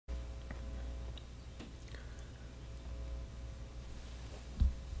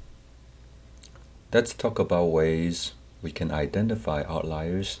Let's talk about ways we can identify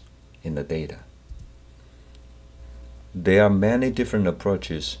outliers in the data. There are many different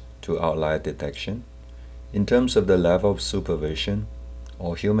approaches to outlier detection. In terms of the level of supervision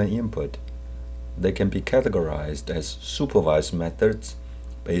or human input, they can be categorized as supervised methods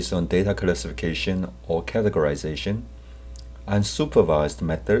based on data classification or categorization, unsupervised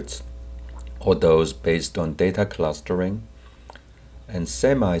methods, or those based on data clustering, and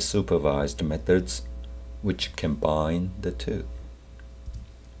semi-supervised methods which combine the two.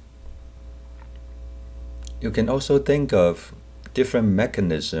 You can also think of different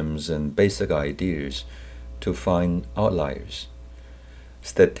mechanisms and basic ideas to find outliers.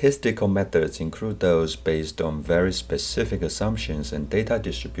 Statistical methods include those based on very specific assumptions and data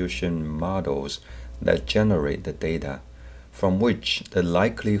distribution models that generate the data, from which the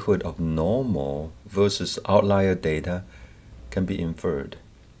likelihood of normal versus outlier data can be inferred.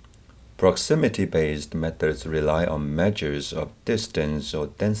 Proximity-based methods rely on measures of distance or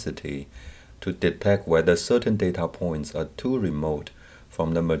density to detect whether certain data points are too remote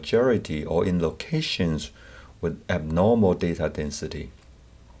from the majority or in locations with abnormal data density.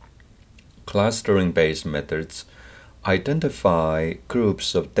 Clustering-based methods identify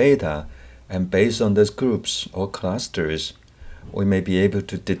groups of data, and based on those groups or clusters, we may be able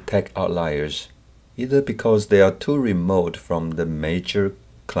to detect outliers, either because they are too remote from the major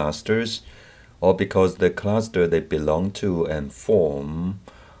clusters or because the cluster they belong to and form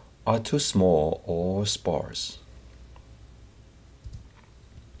are too small or sparse.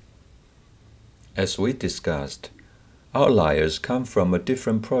 As we discussed, outliers come from a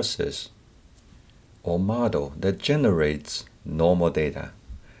different process or model that generates normal data.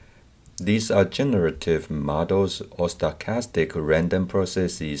 These are generative models or stochastic random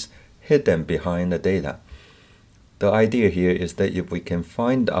processes hidden behind the data. The idea here is that if we can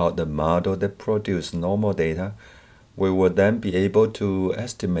find out the model that produces normal data, we will then be able to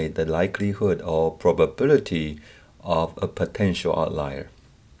estimate the likelihood or probability of a potential outlier.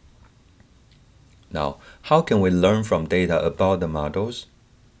 Now, how can we learn from data about the models?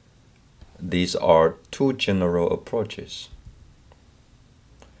 These are two general approaches.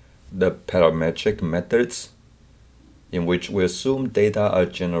 The parametric methods, in which we assume data are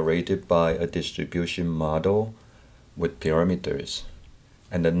generated by a distribution model with parameters,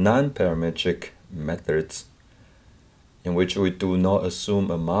 and the non-parametric methods, in which we do not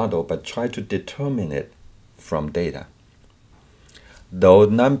assume a model but try to determine it from data. Though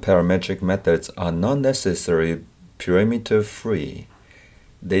non-parametric methods are not necessarily parameter-free,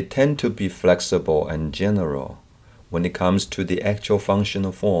 they tend to be flexible and general when it comes to the actual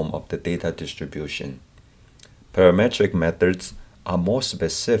functional form of the data distribution. Parametric methods are more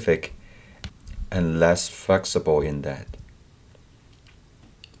specific and less flexible in that.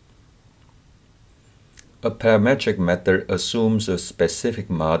 A parametric method assumes a specific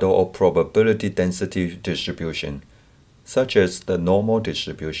model or probability density distribution, such as the normal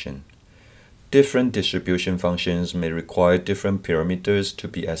distribution. Different distribution functions may require different parameters to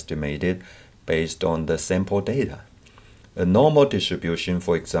be estimated based on the sample data. A normal distribution,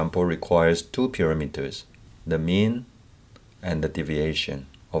 for example, requires two parameters, the mean and the deviation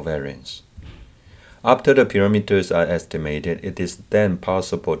or variance. After the parameters are estimated, it is then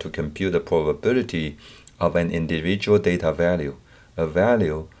possible to compute the probability of an individual data value. A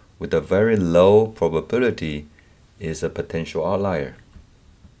value with a very low probability is a potential outlier.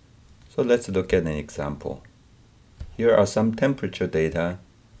 So let's look at an example. Here are some temperature data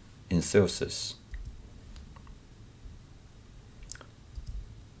in Celsius.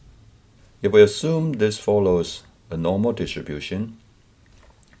 If we assume this follows a normal distribution,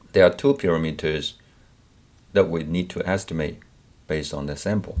 there are two parameters that we need to estimate based on the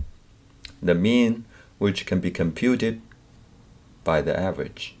sample. The mean, which can be computed by the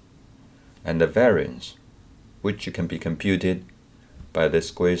average, and the variance, which can be computed by the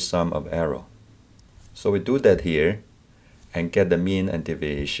square sum of error. So we do that here and get the mean and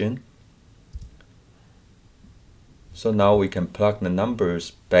deviation. So now we can plug the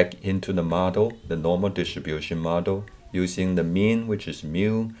numbers back into the model, the normal distribution model, using the mean, which is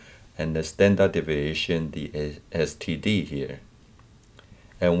mu, and the standard deviation, the STD here.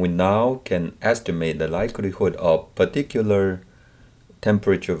 And we now can estimate the likelihood of particular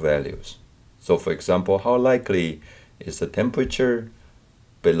temperature values. So for example, how likely is the temperature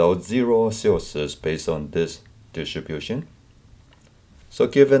below 0 Celsius based on this distribution? So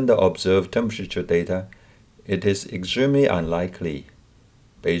given the observed temperature data, it is extremely unlikely,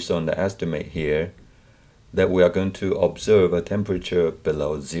 based on the estimate here, that we are going to observe a temperature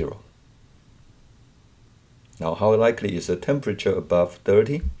below 0. Now, how likely is a temperature above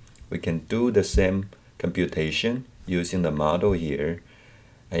 30? we can do the same computation using the model here,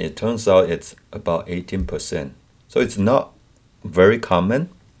 and it turns out it's about 18%. So it's not very common,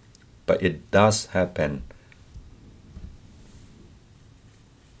 but it does happen.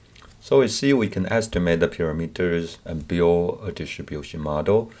 So we see we can estimate the parameters and build a distribution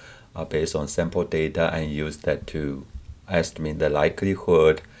model based on sample data and use that to estimate the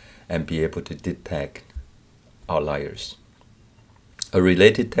likelihood and be able to detect outliers. A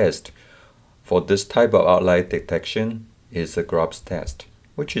related test for this type of outlier detection is the Grubbs test,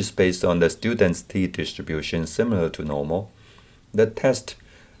 which is based on the student's t-distribution similar to normal. The test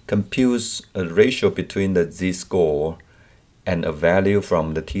computes a ratio between the z-score and a value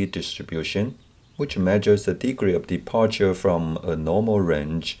from the t-distribution, which measures the degree of departure from a normal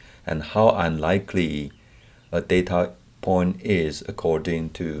range and how unlikely a data point is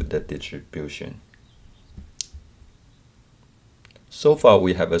according to the distribution. So far,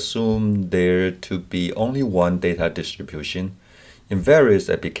 we have assumed there to be only one data distribution. In various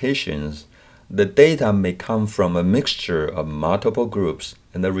applications, the data may come from a mixture of multiple groups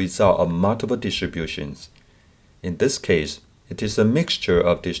and the result of multiple distributions. In this case, it is a mixture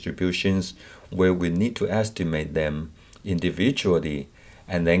of distributions where we need to estimate them individually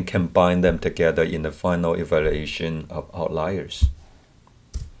and then combine them together in the final evaluation of outliers.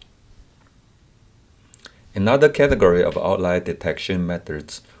 Another category of outlier detection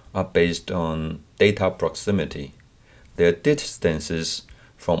methods are based on data proximity, their distances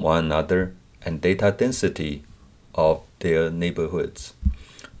from one another, and data density of their neighborhoods.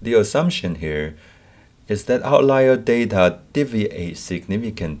 The assumption here is that outlier data deviate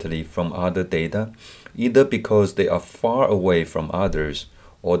significantly from other data, either because they are far away from others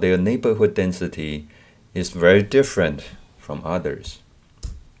or their neighborhood density is very different from others.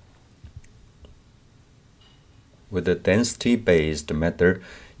 With the density-based method,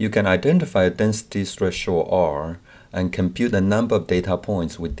 you can identify a density threshold R and compute the number of data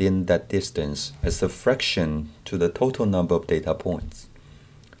points within that distance as a fraction to the total number of data points.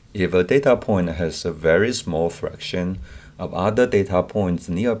 If a data point has a very small fraction of other data points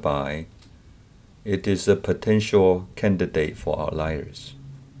nearby, it is a potential candidate for outliers.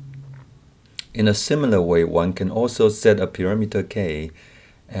 In a similar way, one can also set a parameter k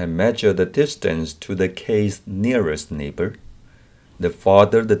and measure the distance to the k's nearest neighbor. The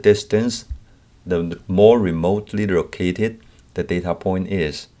farther the distance, the more remotely located the data point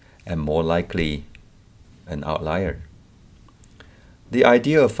is, and more likely an outlier. The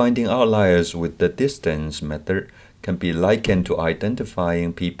idea of finding outliers with the distance method can be likened to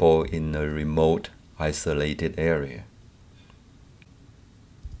identifying people in a remote, isolated area.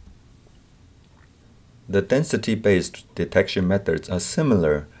 The density-based detection methods are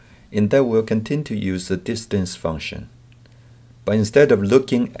similar in that we'll continue to use the distance function. But instead of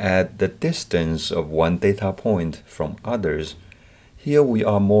looking at the distance of one data point from others, here we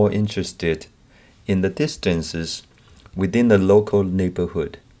are more interested in the distances within the local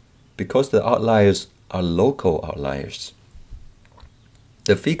neighborhood, because the outliers are local outliers.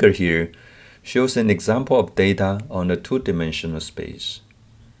 The figure here shows an example of data on a two-dimensional space.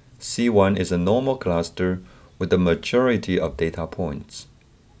 C1 is a normal cluster with the majority of data points.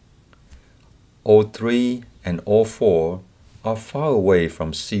 O3 and O4 are far away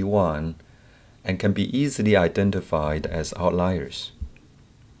from C1 and can be easily identified as outliers.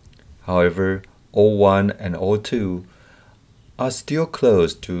 However, O1 and O2 are still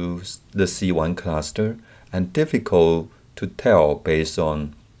close to the C1 cluster and difficult to tell based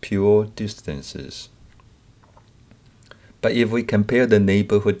on pure distances. But if we compare the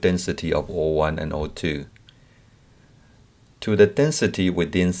neighborhood density of O1 and O2 to the density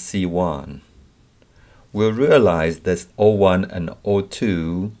within C1, we'll realize that O1 and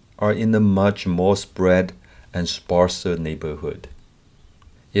O2 are in a much more spread and sparser neighborhood.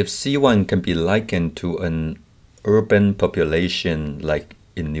 If C1 can be likened to an urban population like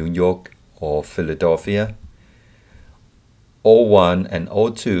in New York or Philadelphia, O1 and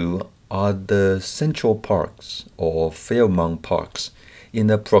O2 are the Central Parks or Fairmount Parks in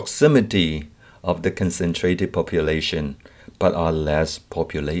the proximity of the concentrated population but are less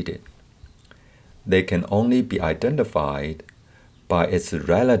populated. They can only be identified by its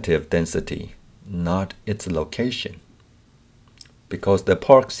relative density, not its location, because the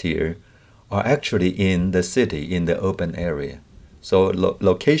parks here are actually in the city, in the urban area. So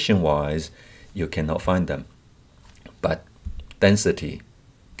location-wise, you cannot find them, but density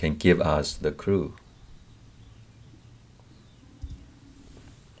can give us the clue.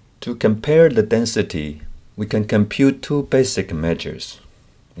 To compare the density, we can compute two basic measures.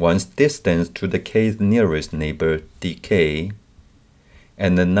 One's distance to the k's nearest neighbor, dk,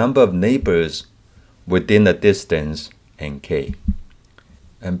 and the number of neighbors within a distance nk.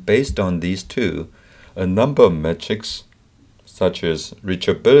 And based on these two, a number of metrics such as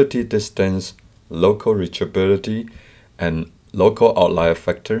reachability distance, local reachability, and local outlier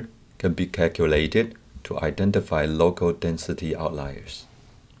factor can be calculated to identify local density outliers.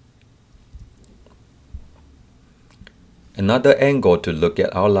 Another angle to look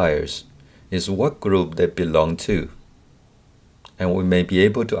at outliers is what group they belong to, and we may be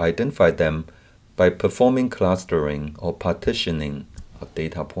able to identify them by performing clustering or partitioning of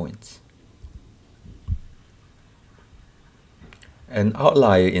data points. An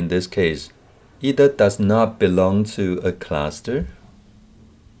outlier in this case either does not belong to a cluster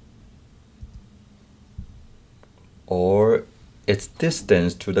or its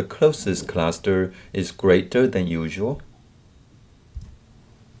distance to the closest cluster is greater than usual,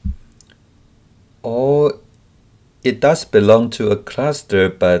 or it does belong to a cluster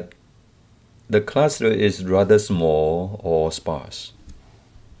but the cluster is rather small or sparse.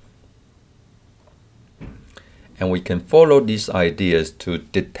 And we can follow these ideas to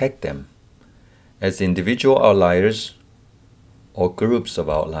detect them as individual outliers or groups of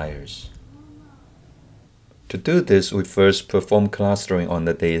outliers. To do this, we first perform clustering on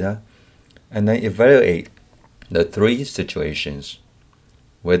the data and then evaluate the three situations: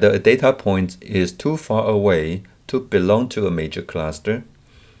 whether a data point is too far away to belong to a major cluster,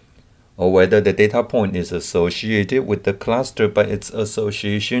 or whether the data point is associated with the cluster but its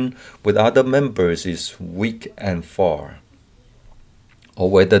association with other members is weak and far,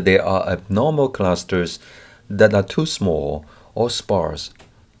 or whether there are abnormal clusters that are too small or sparse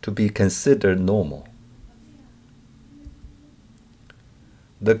to be considered normal.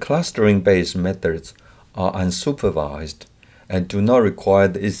 The clustering-based methods are unsupervised and do not require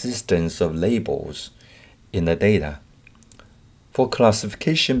the existence of labels in the data. For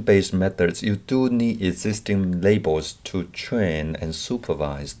classification-based methods, you do need existing labels to train and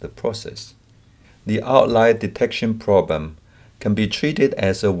supervise the process. The outlier detection problem can be treated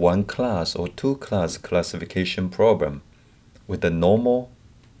as a one-class or two-class classification problem with the normal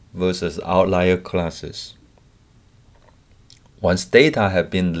versus outlier classes. Once data have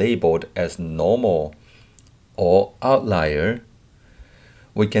been labeled as normal or outlier,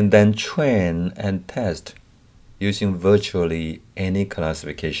 we can then train and test using virtually any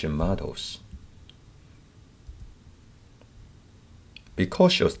classification models. Be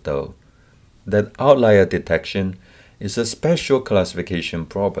cautious though, that outlier detection is a special classification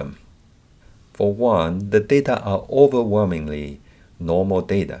problem. For one, the data are overwhelmingly normal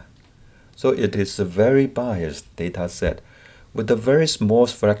data, so it is a very biased data set with a very small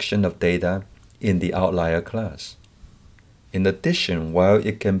fraction of data in the outlier class. In addition, while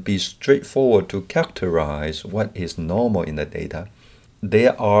it can be straightforward to characterize what is normal in the data,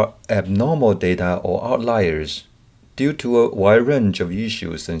 there are abnormal data or outliers due to a wide range of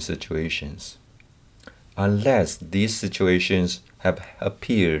issues and situations. Unless these situations have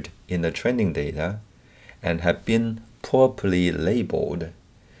appeared in the training data and have been properly labeled,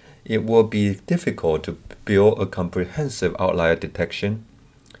 it will be difficult to build a comprehensive outlier detection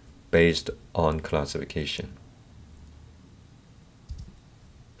based on classification.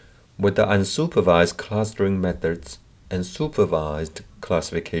 With the unsupervised clustering methods and supervised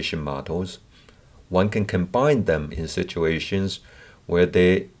classification models, one can combine them in situations where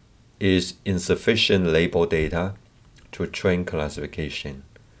there is insufficient label data to train classification.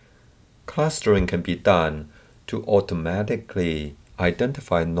 Clustering can be done to automatically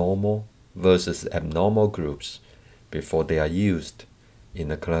identify normal versus abnormal groups before they are used in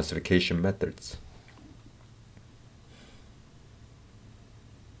the classification methods.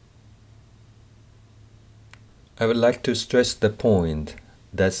 I would like to stress the point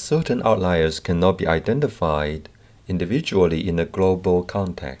that certain outliers cannot be identified individually in a global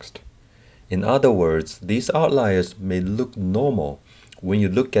context. In other words, these outliers may look normal when you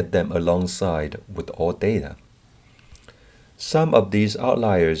look at them alongside with all data. Some of these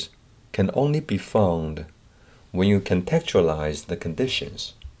outliers can only be found when you contextualize the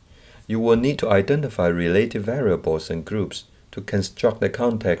conditions. You will need to identify related variables and groups to construct the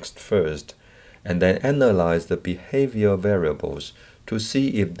context first, and then analyze the behavior variables to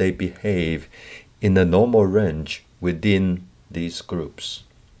see if they behave in the normal range within these groups.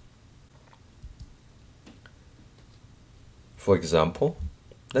 For example,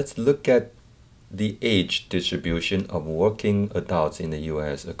 let's look at the age distribution of working adults in the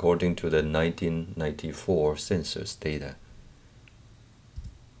US according to the 1994 census data.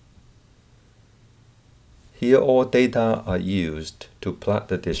 Here all data are used to plot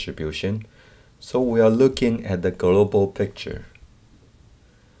the distribution, so we are looking at the global picture.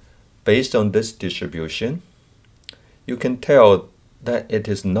 Based on this distribution, you can tell that it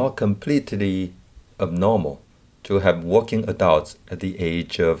is not completely abnormal to have working adults at the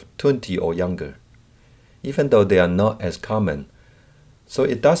age of 20 or younger, even though they are not as common. So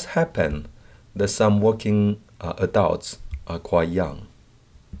it does happen that some working adults are quite young.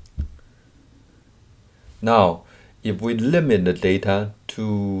 Now, if we limit the data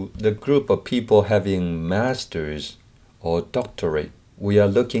to the group of people having master's or doctorate, we are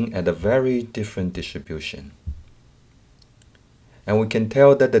looking at a very different distribution. And we can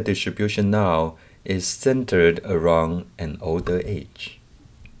tell that the distribution now is centered around an older age.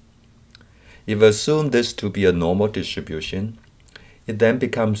 If we assume this to be a normal distribution, it then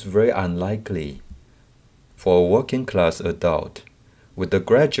becomes very unlikely for a working class adult with a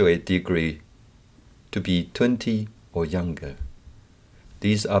graduate degree to be 20 or younger.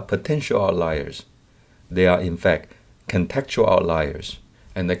 These are potential outliers. They are in fact contextual outliers,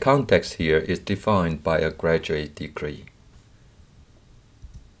 and the context here is defined by a graduate degree.